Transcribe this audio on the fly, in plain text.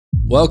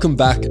Welcome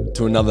back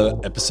to another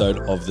episode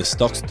of the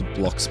Stocks to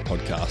Blocks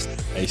podcast,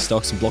 a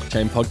stocks and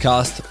blockchain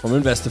podcast from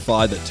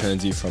Investify that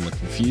turns you from a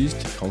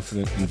confused to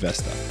confident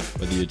investor.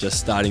 Whether you're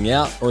just starting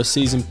out or a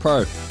seasoned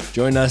pro,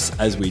 join us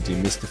as we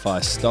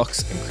demystify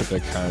stocks and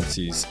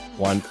cryptocurrencies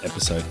one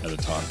episode at a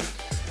time.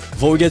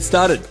 Before we get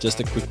started, just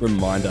a quick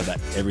reminder that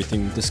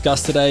everything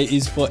discussed today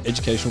is for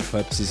educational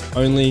purposes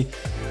only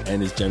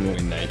and is general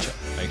in nature.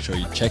 Make sure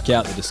you check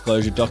out the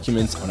disclosure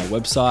documents on our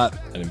website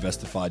at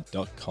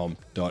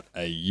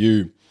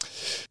investify.com.au.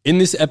 In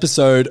this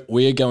episode,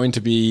 we are going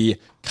to be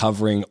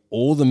covering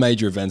all the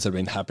major events that have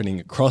been happening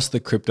across the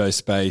crypto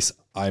space.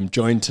 I'm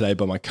joined today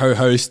by my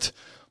co-host,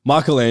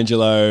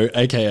 Michelangelo,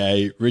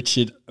 aka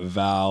Richard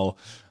Val.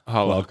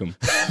 Hello. Welcome.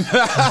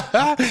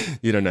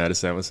 You don't know how to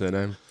say my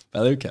surname.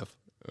 Valukov.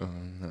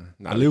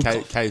 No,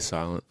 K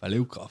silent.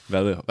 Valukov.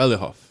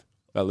 Valuhoff.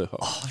 Oh,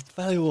 it's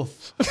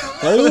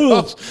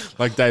Valukov.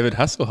 Like David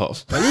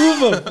Hasselhoff.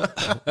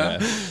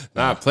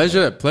 Yeah.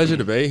 Pleasure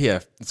to be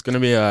here. It's going to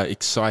be an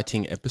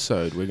exciting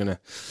episode. We're going to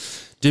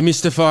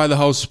demystify the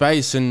whole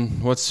space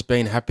and what's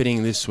been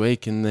happening this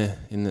week.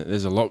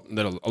 There's a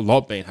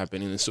lot been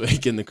happening this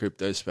week in the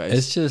crypto space.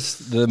 It's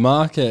just the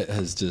market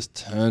has just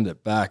turned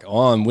it back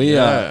on.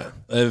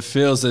 It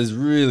feels there's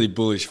really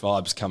bullish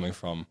vibes coming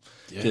from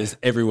just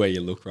everywhere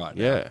you look right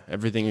now. Yeah,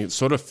 everything. It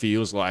sort of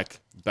feels like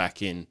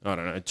back in,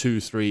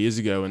 2-3 years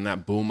ago when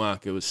that bull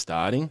market was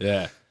starting.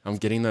 Yeah. I'm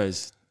getting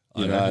those,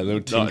 little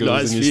tingles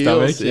nice in your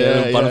feels. stomach.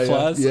 Little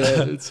butterflies.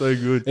 Yeah, it's so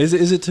good.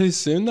 Is it too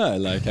soon though?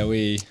 Like, are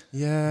we?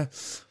 Yeah,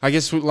 I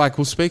guess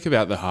we'll speak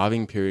about the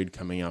halving period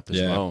coming up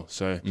as well.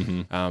 So,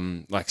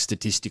 like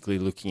statistically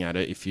looking at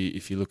it, if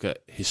you look at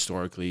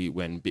historically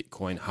when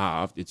Bitcoin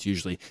halved, it's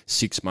usually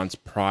 6 months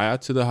prior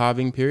to the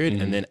halving period,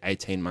 and then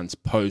 18 months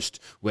post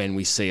when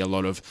we see a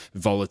lot of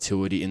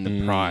volatility in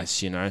the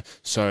price.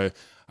 So.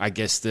 I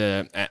guess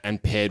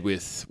and paired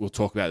with, we'll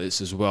talk about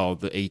this as well,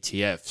 the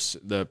ETFs,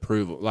 the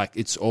approval, like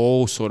it's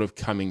all sort of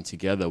coming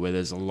together where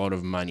there's a lot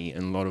of money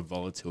and a lot of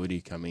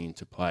volatility coming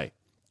into play.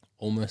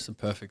 Almost a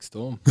perfect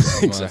storm.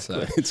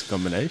 Exactly. It's a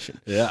combination.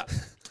 Yeah.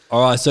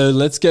 All right. So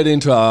let's get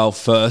into our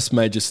first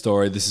major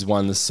story. This is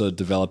one that's sort of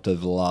developed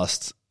over the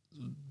last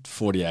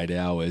 48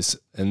 hours.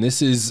 And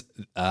this is,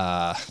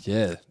 let's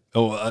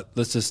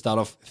just start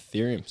off.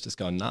 Ethereum's just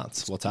going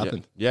nuts. What's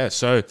happened? Yeah.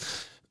 So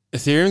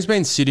Ethereum's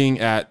been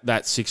sitting at that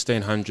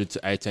 1,600 to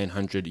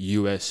 1,800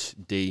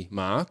 USD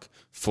mark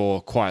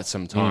for quite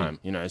some time.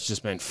 It's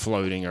just been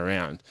floating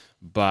around.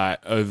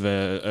 But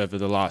over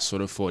the last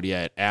sort of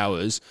 48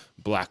 hours,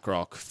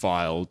 BlackRock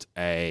filed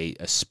a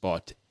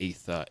spot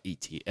Ether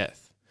ETF.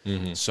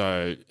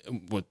 So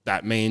what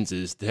that means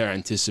is they're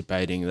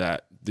anticipating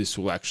that this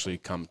will actually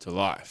come to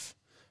life.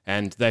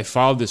 And they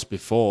filed this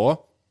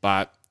before,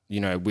 but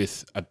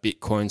with a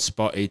Bitcoin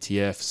spot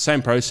ETF,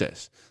 same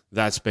process.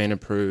 That's been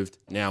approved.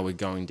 Now we're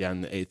going down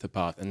the Ether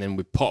path, and then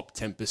we pop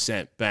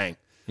 10%. Bang.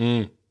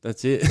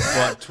 That's it.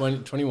 What,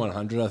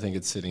 2,100, I think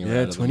it's sitting around.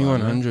 Yeah,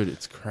 2,100.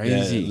 It's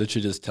crazy. Yeah,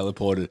 literally just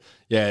teleported.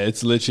 Yeah,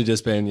 it's literally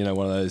just been,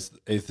 one of those,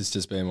 Ether's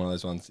just been one of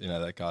those ones,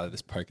 that guy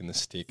that's poking the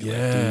stick. Yeah.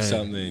 Like, do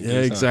something.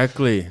 Yeah,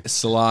 exactly.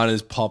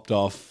 Solana's popped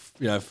off,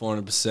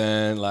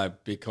 400%,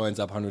 like Bitcoin's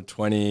up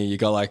 120. You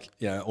got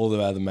all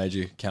the other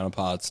major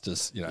counterparts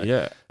just,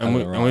 Yeah.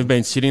 And we've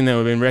been sitting there,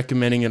 we've been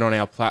recommending it on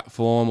our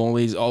platform, all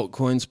these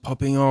altcoins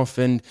popping off,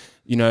 and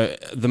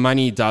the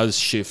money does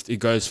shift. It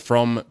goes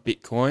from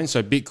Bitcoin.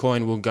 So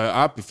Bitcoin will go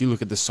up if you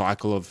look at the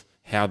cycle of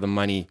how the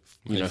money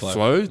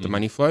flows, the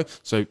money flow.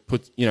 So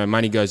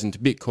money goes into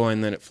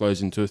Bitcoin, then it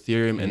flows into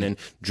Ethereum, and then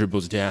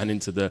dribbles down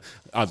into the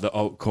other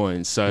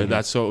altcoins. So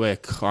that's what we're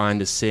kind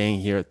of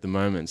seeing here at the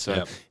moment.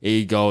 So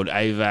eGold,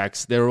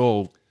 AVAX, they're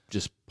all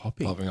just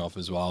popping off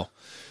as well.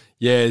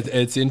 Yeah,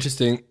 it's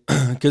interesting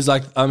because,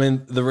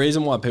 the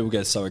reason why people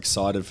get so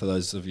excited, for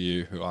those of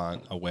you who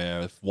aren't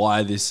aware of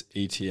why this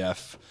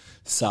ETF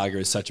saga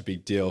is such a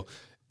big deal,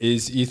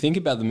 is you think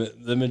about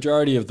the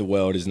majority of the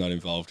world is not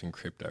involved in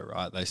crypto,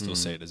 right? They still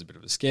see it as a bit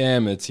of a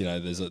scam. It's,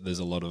 there's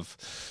a lot of,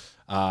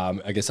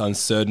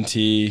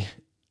 uncertainty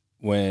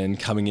when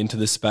coming into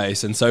the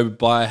space. And so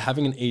by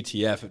having an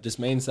ETF, it just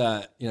means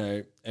that,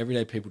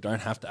 everyday people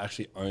don't have to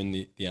actually own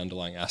the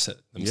underlying asset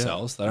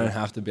themselves. They don't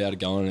have to be able to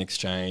go on an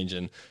exchange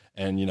and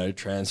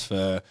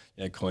transfer,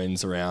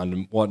 coins around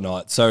and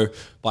whatnot. So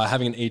by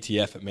having an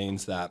ETF, it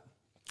means that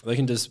they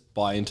can just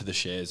buy into the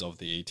shares of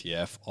the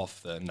ETF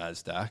off the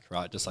NASDAQ,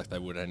 right? Just like they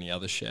would any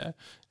other share.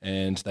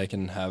 And they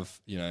can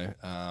have,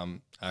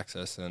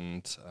 access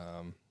and,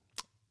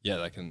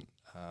 they can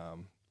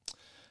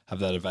have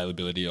that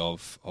availability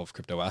of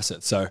crypto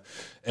assets. So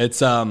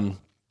it's, and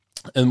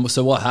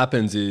so what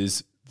happens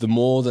is the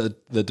more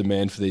that the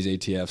demand for these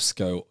ETFs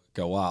go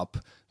up,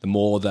 the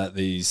more that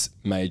these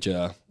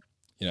major,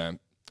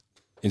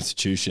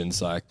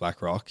 institutions like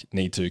BlackRock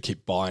need to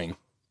keep buying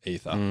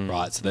Ether,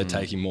 right? So they're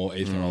taking more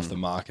Ether off the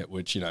market,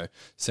 which,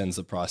 sends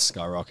the price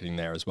skyrocketing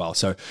there as well.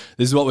 So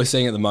this is what we're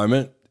seeing at the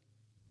moment.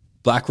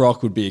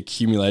 BlackRock would be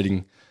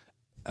accumulating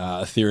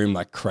Ethereum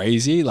like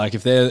crazy. Like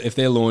if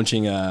they're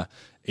launching a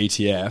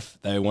ETF,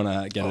 they want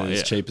to get it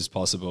as cheap as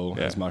possible,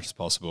 Yeah. as much as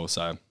possible.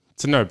 So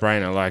it's a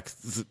no-brainer. Like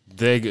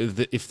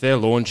if they're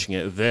launching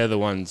it, they're the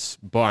ones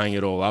buying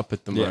it all up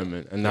at the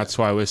moment, and that's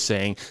why we're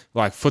seeing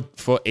like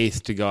for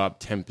ETH to go up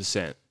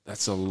 10%.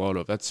 That's a lot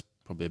of that's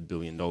probably $1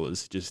 billion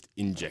just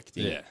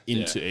injecting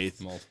into ETH.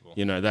 Multiple.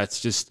 You know,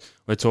 that's just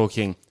we're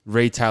talking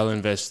retail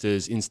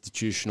investors,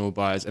 institutional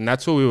buyers, and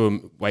that's what we were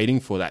waiting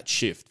for, that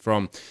shift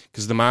from,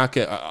 because the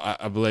market,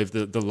 I believe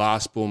the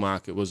last bull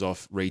market was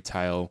off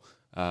retail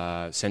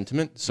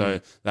sentiment.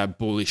 So that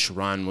bullish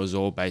run was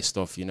all based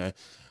off, you know,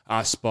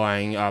 us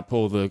buying up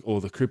all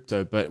the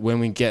crypto. But when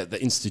we get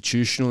the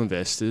institutional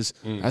investors,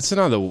 that's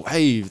another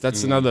wave.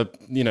 That's another,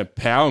 you know,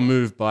 power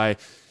move by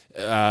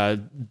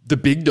the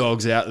big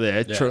dogs out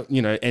there,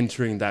 you know,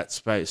 entering that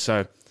space.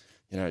 So,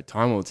 you know,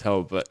 time will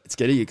tell, but it's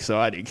getting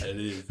exciting.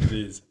 It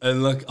is.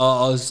 And look,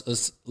 I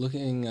was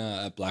looking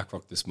at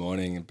BlackRock this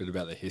morning, a bit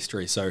about the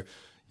history. So,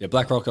 yeah,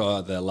 BlackRock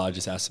are the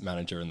largest asset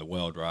manager in the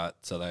world, right?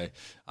 So they,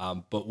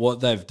 but what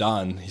they've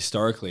done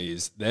historically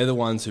is they're the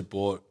ones who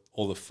bought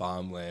all the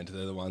farmland.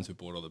 They're the ones who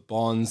bought all the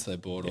bonds. They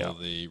bought all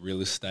the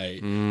real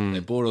estate. They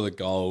bought all the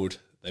gold.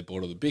 They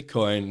bought all the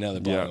Bitcoin. Now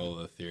they're buying all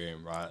the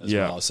Ethereum, right? As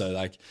well. So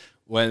like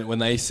when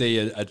they see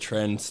a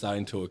trend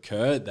starting to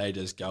occur, they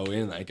just go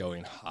in. They go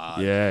in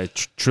hard. Yeah,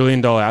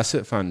 trillion-dollar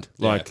asset fund.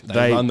 Like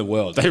they run the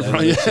world. They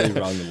literally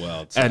run the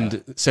world. So.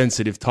 And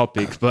sensitive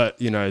topic,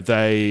 but you know,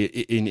 they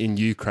in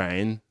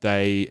Ukraine,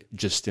 they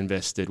just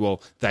invested.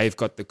 Well, they've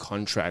got the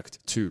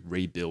contract to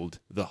rebuild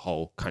the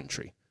whole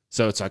country.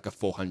 So it's like a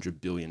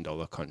 $400 billion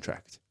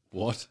contract.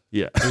 What?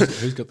 Yeah.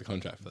 Who's got the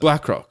contract for that?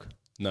 BlackRock.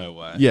 No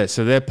way. Yeah,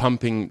 so they're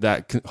pumping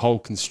that whole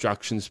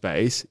construction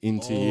space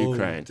into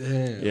Ukraine.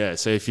 Damn. Yeah,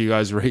 so if you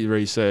guys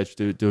research,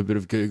 do a bit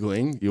of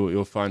Googling,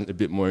 you'll find a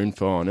bit more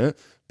info on it.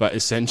 But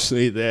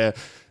essentially,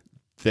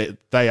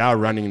 they are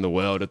running the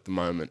world at the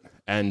moment.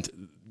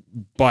 And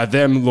by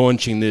them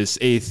launching this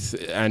ETH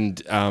and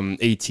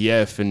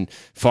ETF and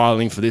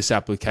filing for this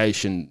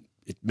application,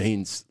 it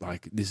means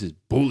like this is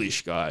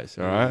bullish, guys.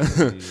 All right.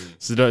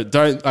 So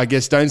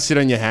don't sit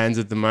on your hands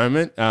at the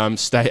moment.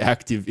 Stay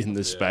active in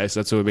the space.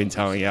 That's what we've been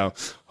telling our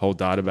whole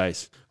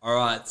database. All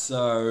right.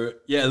 So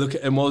yeah, look,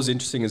 and what was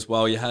interesting as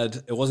well, it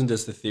wasn't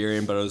just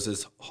Ethereum, but it was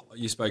this.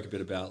 You spoke a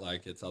bit about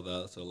like its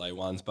other sort of layer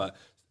ones, but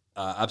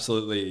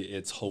absolutely,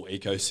 its whole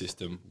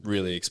ecosystem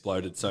really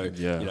exploded. So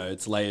you know,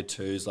 its layer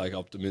twos like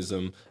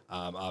Optimism,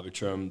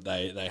 Arbitrum,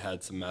 they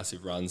had some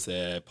massive runs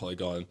there.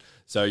 Polygon.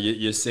 So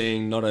you're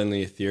seeing not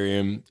only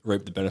Ethereum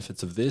reap the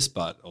benefits of this,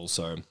 but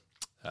also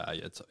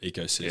its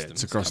ecosystem. Yeah,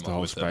 it's across the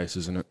whole space,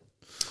 isn't it?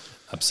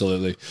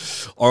 Absolutely.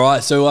 All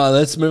right, so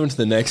let's move on to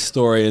the next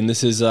story, and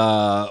this is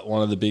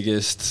one of the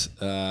biggest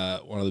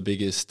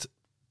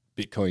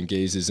Bitcoin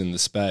geezers in the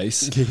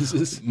space.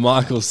 Geezers.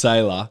 Michael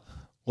Saylor.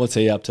 What's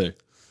he up to?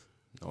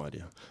 No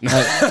idea.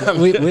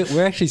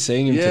 We're actually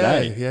seeing him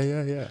today.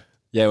 Yeah.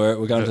 Yeah,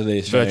 we're going to the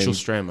virtual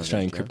stream.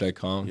 Australian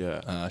CryptoCon.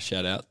 Yeah.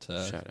 Shout out to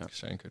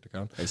Australian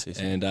CryptoCon. ACC.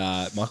 And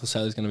Michael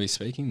Saylor's going to be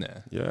speaking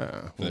there.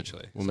 Yeah.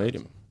 Virtually. We'll meet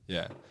him.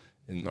 Yeah.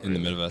 In the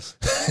metaverse.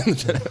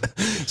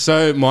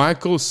 So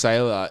Michael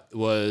Saylor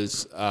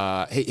was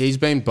he's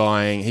been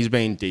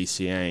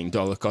DCAing,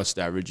 dollar cost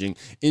averaging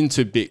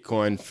into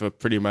Bitcoin for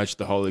pretty much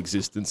the whole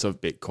existence of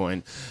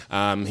Bitcoin.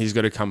 He's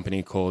got a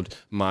company called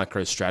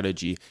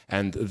MicroStrategy,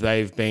 and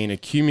they've been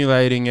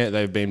accumulating it.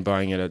 They've been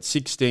buying it at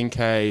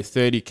 16K,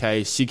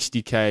 30K,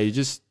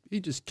 60K.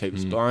 He just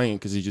keeps buying it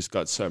because he just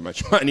got so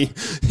much money,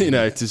 you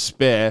know, to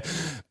spare.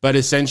 But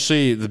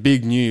essentially, the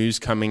big news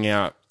coming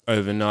out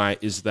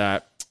overnight is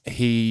that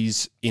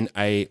he's in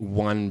a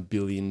 $1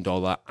 billion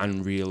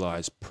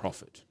unrealized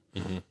profit.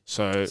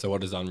 So what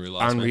does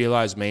unrealized mean?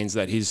 Unrealized means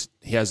that he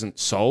hasn't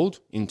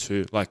sold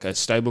into like a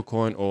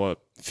stablecoin or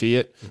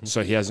fiat,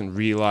 so he hasn't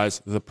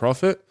realized the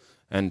profit.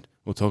 And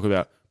we'll talk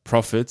about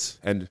profits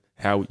and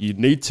how you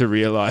need to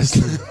realize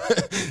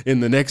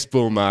in the next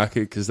bull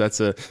market, because that's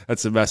a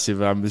massive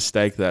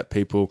mistake that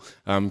people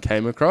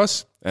came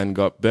across and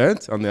got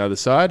burnt on the other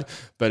side.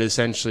 But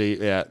essentially,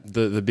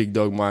 the big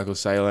dog Michael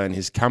Saylor and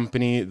his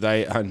company,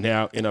 they are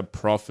now in a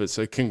profit.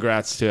 So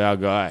congrats to our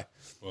guy.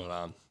 Well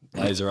done.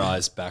 Laser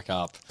Eyes back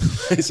up.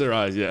 Laser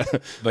Eyes, yeah.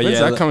 But when's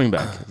that coming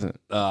back?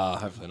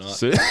 Hopefully not.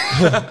 Soon?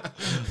 I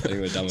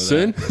think we're done with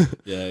Soon? that.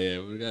 Yeah.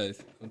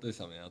 We'll do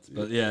something else.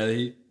 But yeah,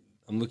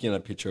 I'm looking at a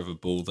picture of a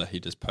bull that he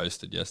just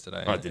posted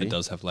yesterday. Oh, did he? It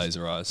does have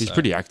laser eyes. He's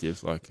pretty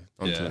active, like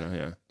on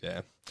Twitter.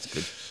 Yeah, it's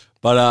good.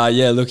 But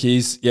look,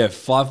 he's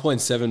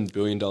 $5.7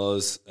 billion.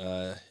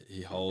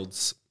 He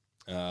holds.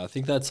 I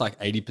think that's like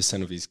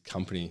 80% of his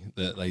company.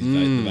 The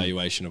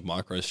valuation of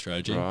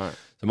MicroStrategy. Right.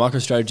 So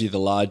MicroStrategy, the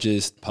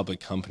largest public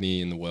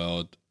company in the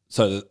world.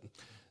 So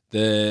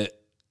they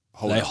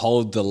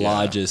hold the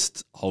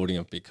largest holding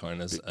of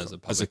Bitcoin as a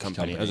public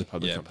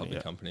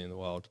company in the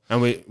world.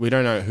 And we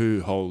don't know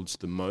who holds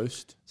the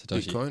most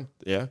Satoshi. Bitcoin.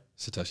 Yeah,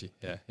 Satoshi.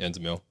 Yeah, he owns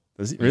 $1 million.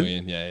 Does he really?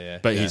 Yeah.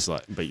 But he's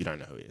like, but you don't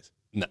know who he is.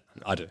 No,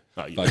 I do.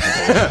 Oh, you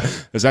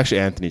It's actually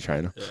Anthony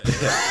Trainer.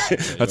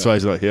 That's why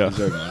he's not here. He's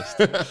very modest.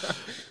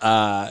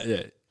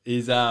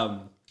 He's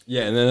and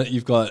then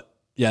you've got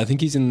Yeah, I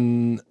think he's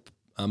in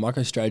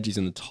MicroStrategy's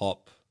in the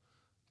top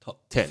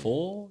 10.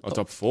 four,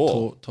 Top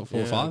 4, top 4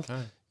 or 5.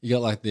 Okay. You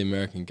got like the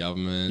American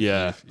government.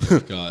 Yeah,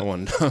 you've got I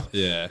wonder.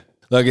 yeah.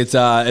 Look, it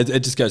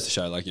just goes to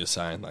show, like you're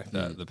saying, like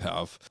the power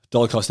of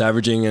dollar cost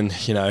averaging, and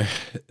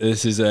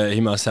this is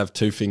he must have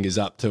 2 fingers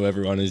up to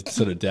everyone who's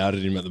sort of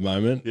doubted him at the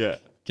moment. Yeah.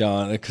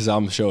 Going because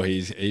I'm sure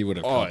he would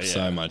have copped yeah.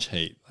 so much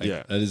heat. Like,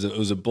 Yeah. it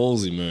was a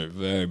ballsy move,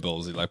 very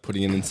ballsy. Like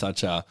putting it in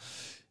such a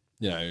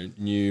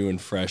new and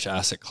fresh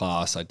asset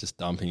class, like just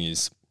dumping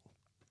his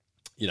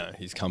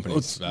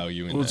company's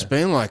value in there. It's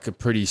been like a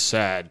pretty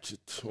sad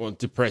or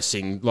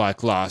depressing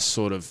like last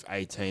sort of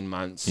 18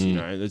 months.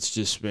 It's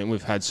just been,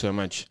 we've had so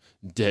much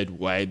dead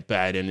weight,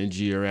 bad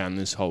energy around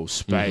this whole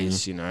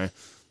space.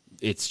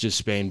 It's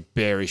just been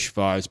bearish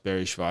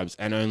vibes.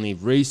 And only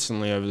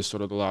recently, over the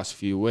sort of the last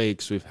few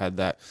weeks, we've had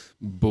that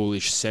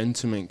bullish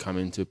sentiment come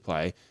into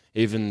play.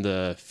 Even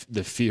the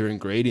fear and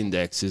greed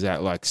index is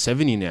at like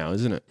 70 now,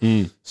 isn't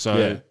it?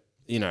 So,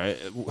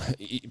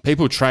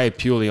 people trade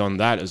purely on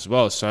that as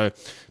well. So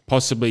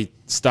possibly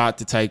start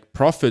to take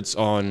profits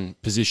on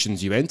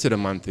positions you entered a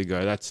month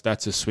ago.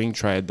 That's a swing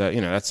trade that,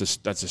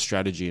 that's a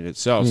strategy in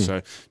itself.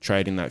 So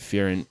trading that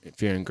fear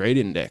and greed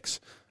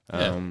index.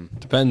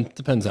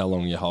 Depends how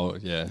long you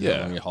hold. How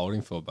long you're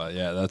holding for. But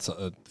that's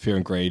fear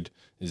and greed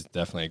is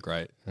definitely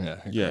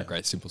a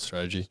great simple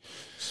strategy.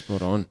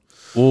 Spot on.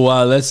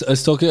 Well,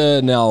 let's talk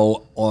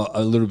now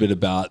a little bit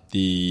about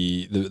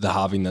the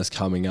halving that's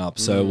coming up.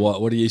 So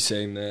what are you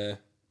seeing there?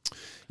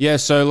 Yeah,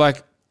 so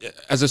like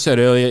as I said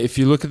earlier, if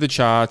you look at the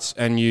charts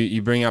and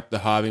you bring up the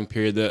halving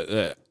period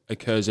that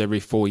occurs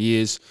every 4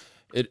 years,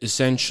 it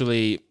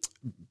essentially,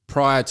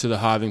 prior to the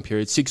halving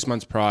period, 6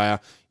 months prior,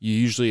 you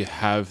usually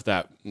have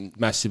that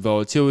massive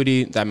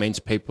volatility. That means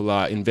people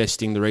are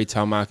investing, the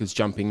retail market's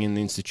jumping in,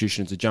 the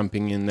institutions are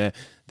jumping in there.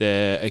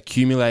 They're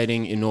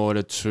accumulating in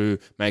order to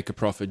make a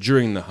profit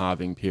during the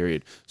halving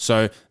period.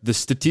 So the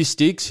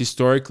statistics,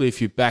 historically,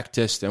 if you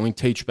backtest, and we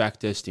teach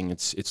backtesting,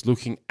 it's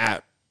looking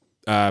at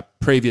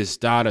previous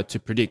data to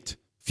predict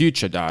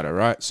future data,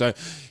 right? So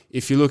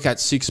if you look at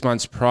 6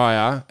 months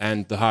prior,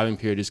 and the halving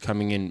period is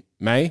coming in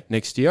May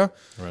next year,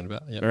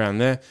 around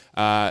there.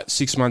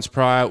 6 months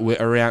prior,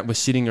 we're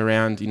sitting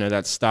around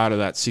that start of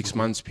that 6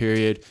 months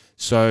period.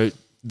 So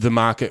the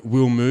market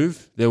will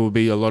move. There will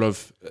be a lot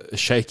of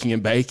shaking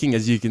and baking,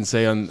 as you can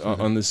see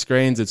on the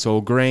screens. It's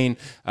all green,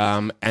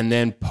 and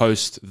then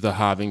post the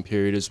halving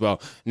period as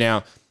well.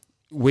 Now,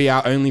 we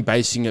are only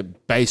basing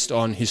it based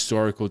on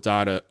historical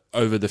data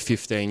over the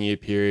 15-year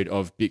period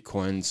of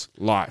Bitcoin's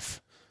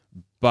life.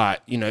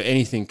 But,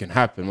 anything can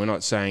happen. We're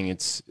not saying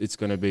it's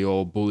going to be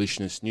all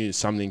bullishness news.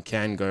 Something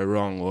can go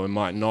wrong, or it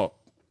might not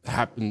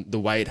happen the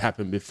way it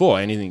happened before.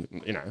 Anything,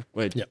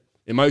 we're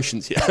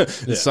emotions here.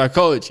 It's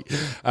psychology.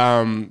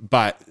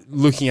 But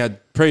looking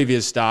at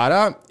previous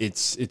data,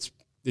 it's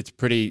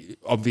pretty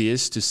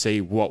obvious to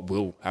see what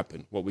will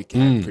happen, what we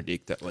can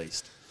predict at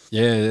least.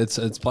 Yeah,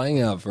 it's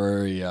playing out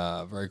very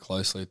very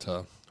closely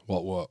to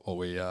what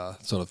we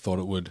sort of thought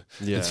it would.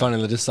 Yeah. It's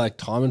funny, just like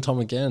time and time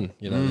again,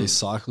 these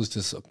cycles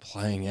just are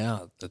playing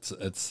out. It's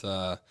nuts.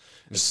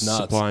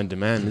 Supply and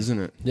demand,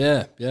 isn't it?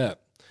 Yeah.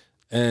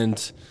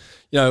 And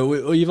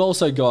you've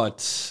also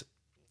got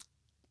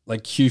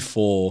like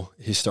Q4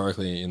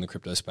 historically in the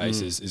crypto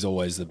space is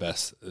always the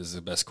best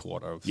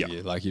quarter of the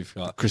year. Like you've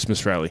got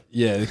Christmas rally.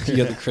 Yeah, you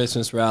got the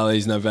Christmas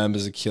rallies.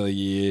 November's a killer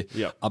year.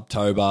 Yeah.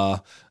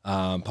 October,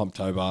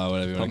 Pumptober,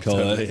 whatever you want to call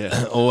it.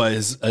 Yeah.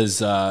 Always has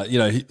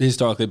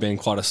historically been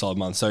quite a solid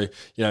month. So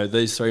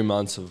these 3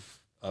 months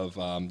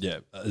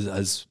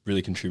has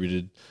really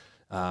contributed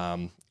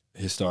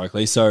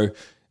historically. So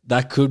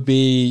that could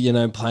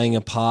be, playing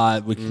a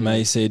part. We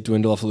may see it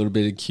dwindle off a little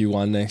bit in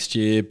Q1 next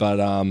year, but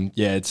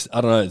it's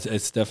I don't know.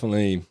 It's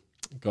definitely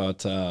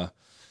got a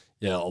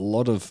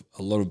lot of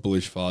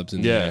bullish vibes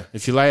in there.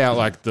 If you lay out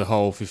like the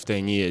whole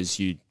 15 years,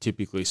 you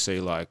typically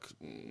see like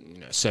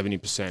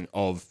 70%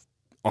 of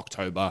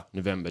October,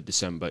 November,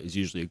 December is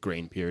usually a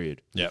green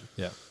period. Yeah.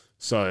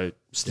 So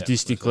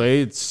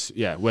statistically, it's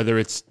whether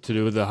it's to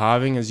do with the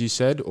halving, as you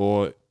said,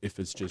 or if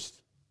it's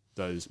just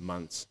those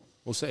months,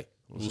 we'll see.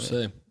 We'll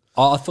see.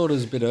 I thought it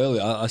was a bit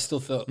early. I still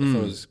thought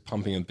it was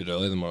pumping a bit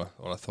earlier than what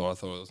I thought. I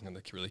thought it wasn't going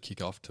to really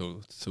kick off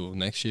till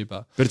next year.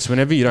 But it's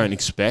whenever you don't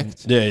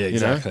expect. Yeah,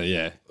 exactly.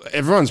 Yeah,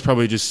 everyone's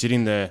probably just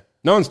sitting there.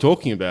 No one's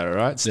talking about it,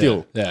 right?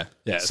 Still, yeah.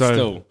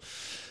 So,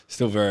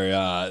 still very.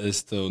 There's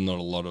still not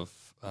a lot of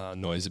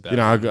noise about.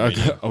 I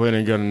went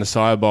and got an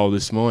acai bowl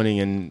this morning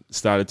and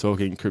started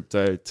talking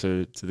crypto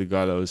to the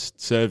guy that was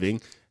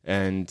serving,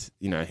 and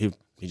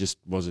he just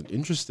wasn't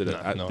interested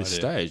at this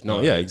stage.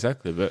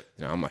 Exactly. But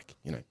I'm like,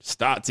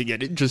 start to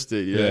get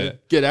interested.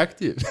 Get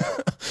active.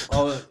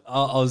 I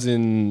was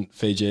in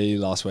Fiji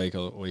last week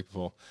or the week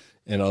before,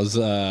 and I was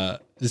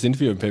just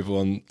interviewing people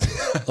on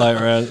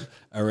like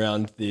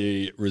around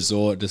the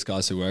resort, just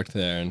guys who worked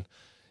there,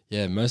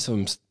 and most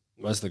of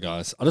the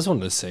guys, I just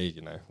wanted to see,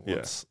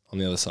 what's on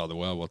the other side of the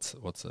world.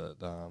 What's it?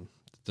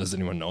 Does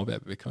anyone know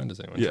about Bitcoin? Does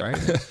anyone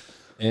trade it?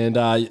 And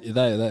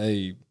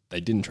they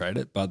didn't trade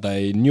it, but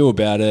they knew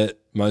about it.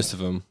 most of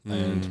them,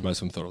 and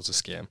most of them thought it was a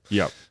scam.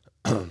 Yep.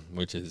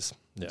 Which is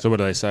So what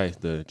do they say?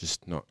 They're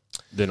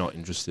not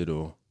interested,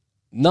 or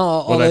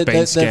no, or they've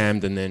been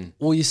scammed, and then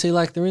well, you see,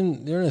 like they're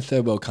in a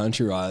third world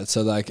country, right?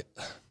 So like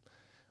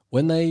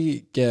when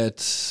they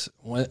get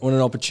when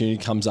an opportunity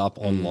comes up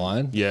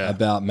online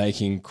about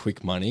making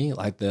quick money,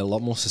 like they're a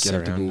lot more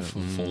susceptible for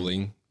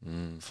falling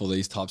for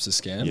these types of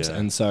scams,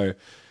 and so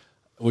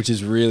which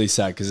is really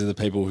sad because they're the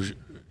people who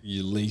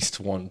you least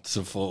want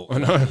to fall. I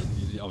know.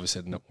 You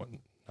obviously no one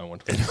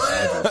to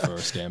fall for a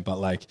scam, but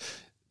like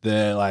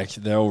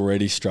they're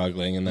already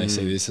struggling, and they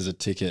see this as a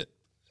ticket,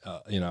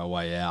 a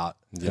way out.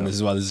 And this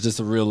is why there's just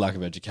a real lack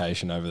of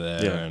education over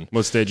there. Yeah. And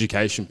what's the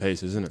education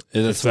piece, isn't it?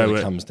 That's what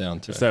it comes down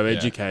to. If they were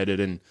educated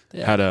and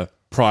had a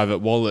private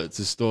wallet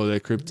to store their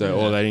crypto,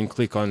 or they didn't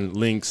click on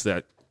links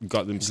that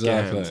got them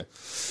scammed.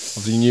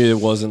 If you knew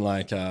it wasn't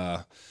like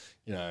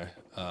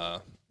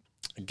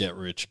get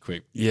rich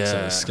quick sort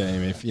of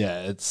scheme.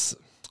 It's.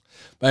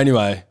 But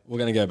anyway, we're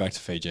going to go back to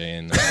Fiji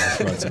and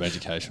run some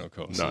educational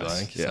courses. Nice. I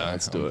think. Yeah, so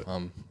let's do it.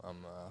 I'm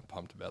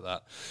pumped about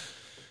that.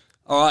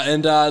 All right,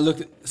 and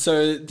look,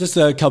 so just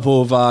a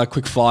couple of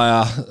quick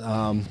fire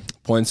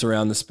points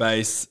around the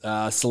space.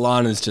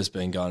 Solana's just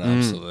been going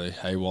absolutely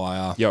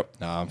haywire. Yep.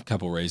 A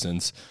couple of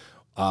reasons.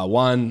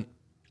 One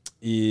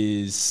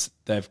is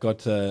they've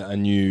got a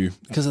new,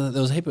 because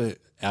there was a heap of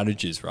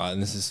outages, right?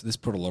 And this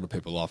put a lot of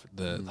people off.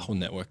 The whole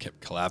network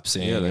kept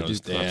collapsing. Yeah, they it was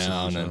did collapse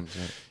down, a and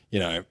few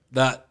times,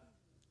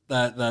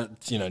 that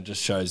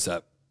just shows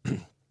that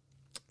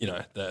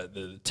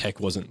the tech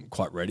wasn't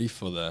quite ready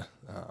for the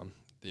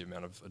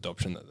amount of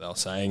adoption that they were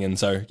saying, and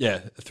so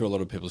it threw a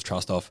lot of people's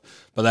trust off.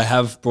 But they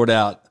have brought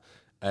out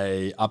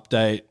a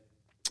update,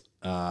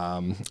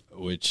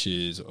 which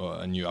is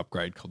a new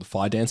upgrade called the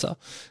Fire Dancer,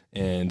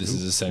 and this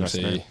is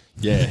essentially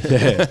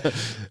this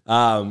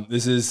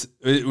is,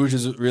 which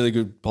is really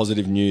good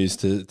positive news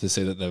to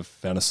see that they've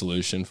found a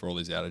solution for all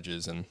these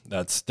outages, and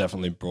that's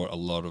definitely brought a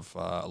lot of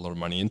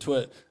money into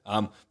it.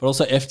 But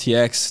also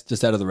FTX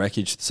just out of the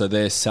wreckage, so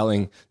they're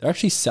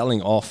actually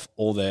selling off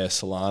all their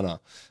Solana,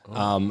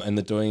 and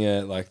they're doing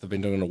it like they've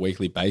been doing it on a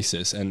weekly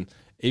basis, and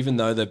even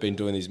though they've been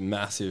doing these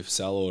massive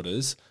sell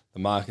orders, the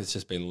market's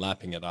just been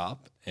lapping it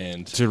up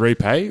and to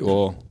repay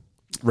or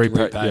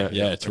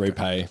repay. To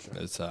repay.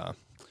 It's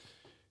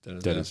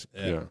debtors.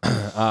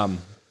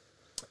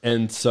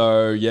 and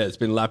so it's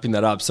been lapping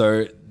that up.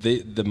 So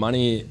the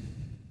money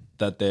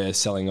that they're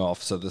selling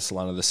off, so the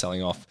Solana they're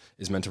selling off,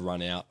 is meant to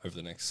run out over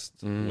the next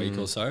week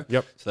or so.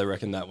 Yep. So they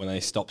reckon that when they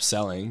stop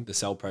selling, the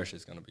sell pressure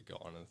is going to be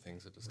gone and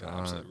things are just going to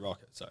absolutely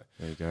rocket. So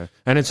there you go.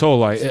 And it's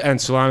all and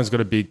Solana's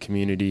got a big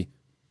community,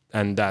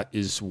 and that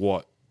is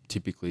what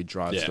typically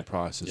drives the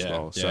price as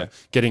well. So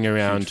getting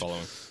around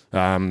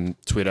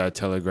Twitter,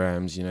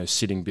 Telegrams,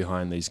 sitting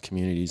behind these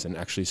communities and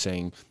actually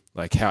seeing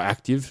like how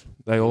active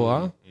they all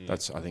are,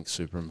 that's, I think,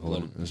 super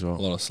important as well.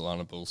 A lot of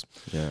Solana bulls.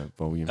 Yeah,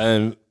 volume.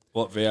 And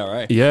what,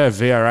 VRA? Yeah,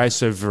 VRA,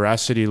 so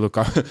Veracity. Look,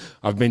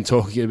 I've been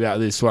talking about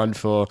this one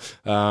for,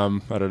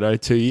 2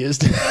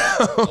 years now.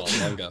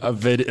 Longer. I've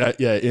been,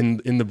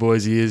 in the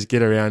boys' ears,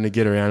 get around.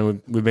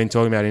 We've been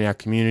talking about it in our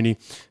community.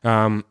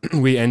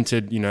 We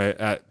entered,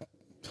 at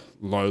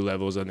low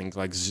levels. I think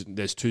like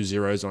there's 2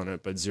 zeros on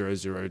it, but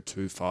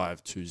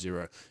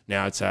 002520.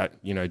 Now it's at,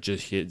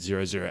 just hit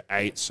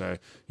 008. So,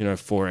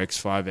 4x,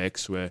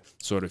 5x, we're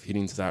sort of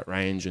hitting to that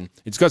range, and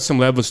it's got some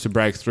levels to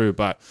break through.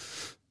 But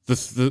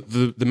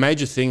the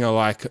major thing I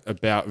like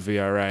about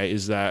VRA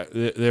is that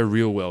they're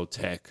real world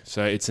tech.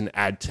 So it's an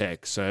ad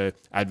tech, so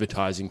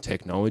advertising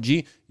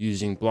technology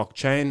using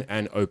blockchain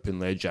and open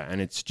ledger,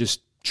 and it's just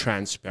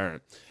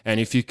transparent. And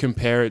if you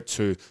compare it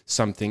to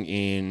something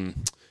in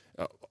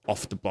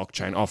off the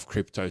blockchain, off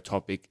crypto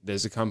topic,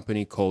 there's a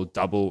company called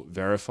Double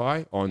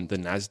Verify on the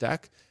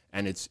NASDAQ,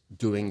 and it's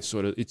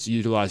it's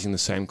utilizing the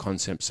same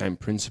concept, same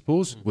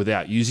principles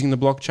without using the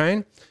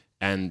blockchain,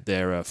 and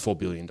they're a $4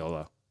 billion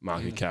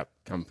market cap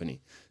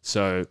company.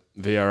 So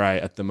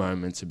VRA at the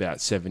moment's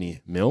about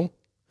 70 mil,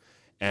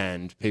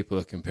 and people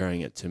are comparing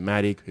it to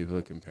Matic, people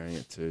are comparing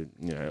it to,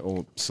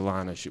 or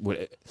Solana,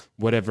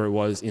 whatever it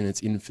was in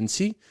its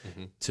infancy,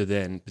 to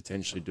then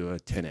potentially do a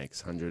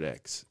 10x,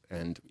 100x.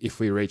 And if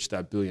we reach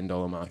that $1 billion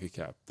market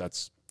cap,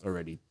 that's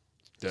already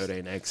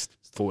 13x,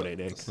 14x.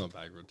 It's not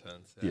bad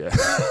returns.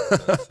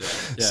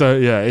 So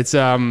it's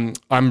I'm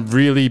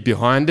really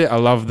behind it. I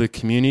love the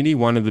community.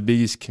 One of the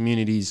biggest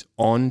communities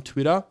on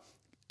Twitter.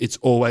 It's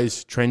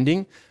always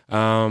trending.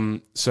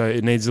 So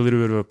it needs a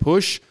little bit of a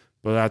push,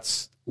 but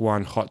that's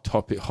one hot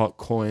topic, hot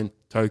coin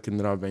token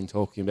that I've been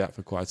talking about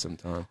for quite some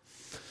time.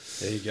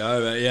 There you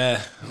go. But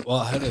well,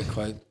 I heard a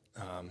quote.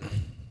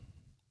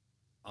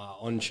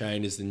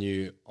 On-chain is the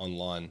new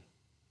online.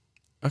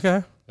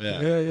 Okay.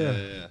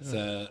 Yeah.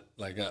 So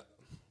like,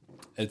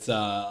 it's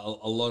a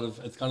lot of.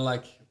 It's kind of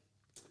like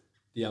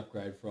the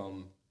upgrade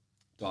from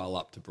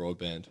dial-up to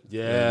broadband.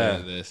 Yeah.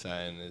 They're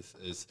saying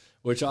is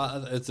which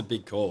it's a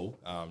big call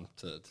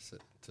to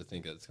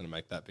think that it's going to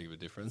make that big of a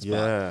difference.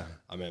 Yeah.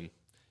 But I mean,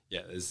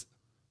 there's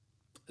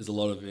there's a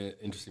lot of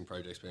interesting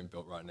projects being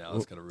built right now.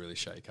 That's got to really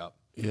shake up.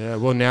 Yeah,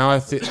 well, now I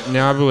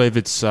believe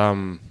it's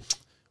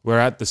we're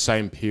at the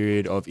same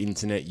period of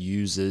internet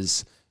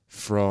users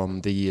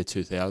from the year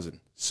 2000.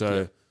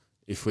 So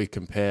if we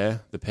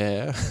compare the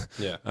pair,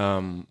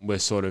 we're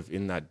sort of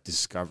in that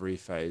discovery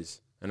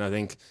phase. And I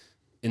think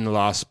in the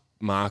last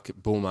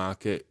bull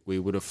market, we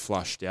would have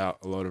flushed out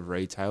a lot of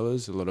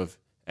retailers, a lot of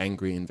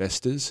angry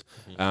investors.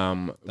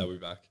 They'll be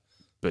back.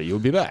 But you'll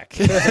be back.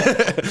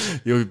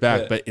 You'll be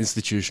back, but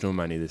institutional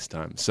money this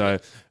time. So,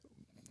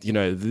 you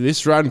know,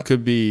 this run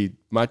could be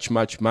much,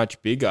 much, much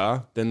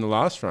bigger than the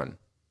last run.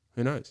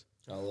 Who knows?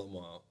 A lot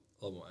more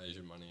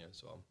Asian money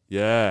as well.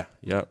 Yeah.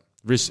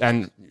 Risk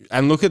and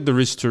look at the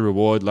risk to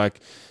reward.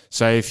 Like,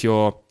 say if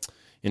you're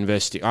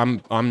investing,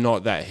 I'm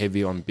not that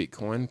heavy on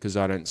Bitcoin because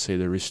I don't see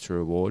the risk to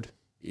reward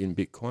in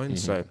Bitcoin.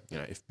 So, you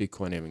know, if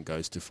Bitcoin even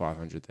goes to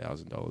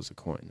 $500,000 a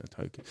coin, a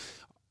token,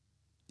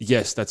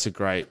 yes, that's a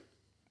great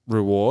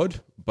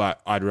reward,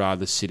 but I'd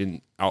rather sit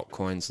in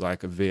altcoins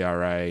like a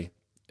VRA,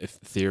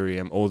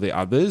 Ethereum, all the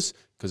others,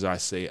 because I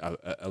see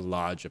a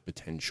larger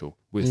potential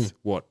with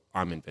what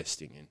I'm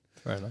investing in.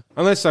 Fair enough.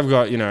 Unless I've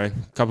got, you know, a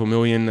couple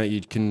million that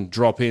you can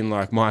drop in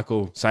like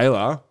Michael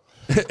Saylor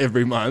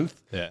every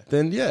month,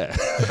 then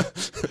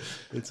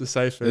it's a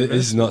safe investment.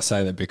 This is not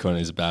saying that Bitcoin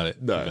is a bad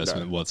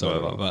investment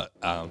whatsoever, but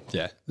I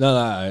get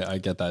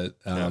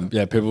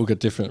that. People got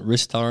different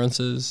risk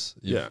tolerances.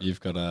 You've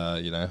got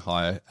a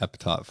high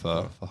appetite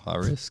for high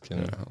risk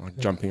and like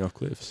jumping off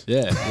cliffs.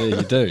 You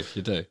do,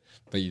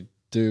 but you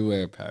do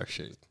wear a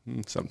parachute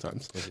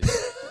sometimes.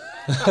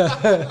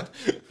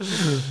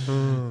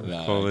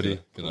 Quality.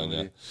 Good on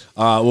you.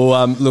 All right,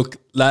 well, look,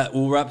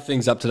 we'll wrap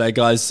things up today,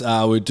 guys.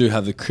 We do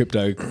have the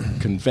crypto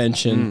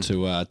convention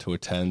to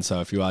attend, so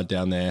if you are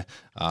down there,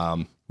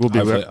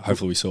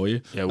 hopefully we saw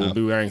you. Yeah, we'll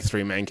be wearing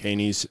 3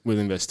 mankinis with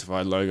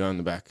Investify logo on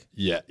the back.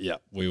 Yeah,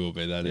 we will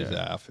be. That is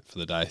our outfit for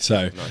the day.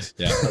 So, nice.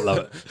 I love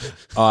it.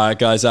 All right,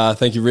 guys,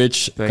 thank you,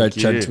 Rich. Great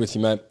chatting with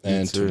you, mate.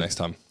 And until next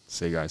time.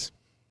 See you guys.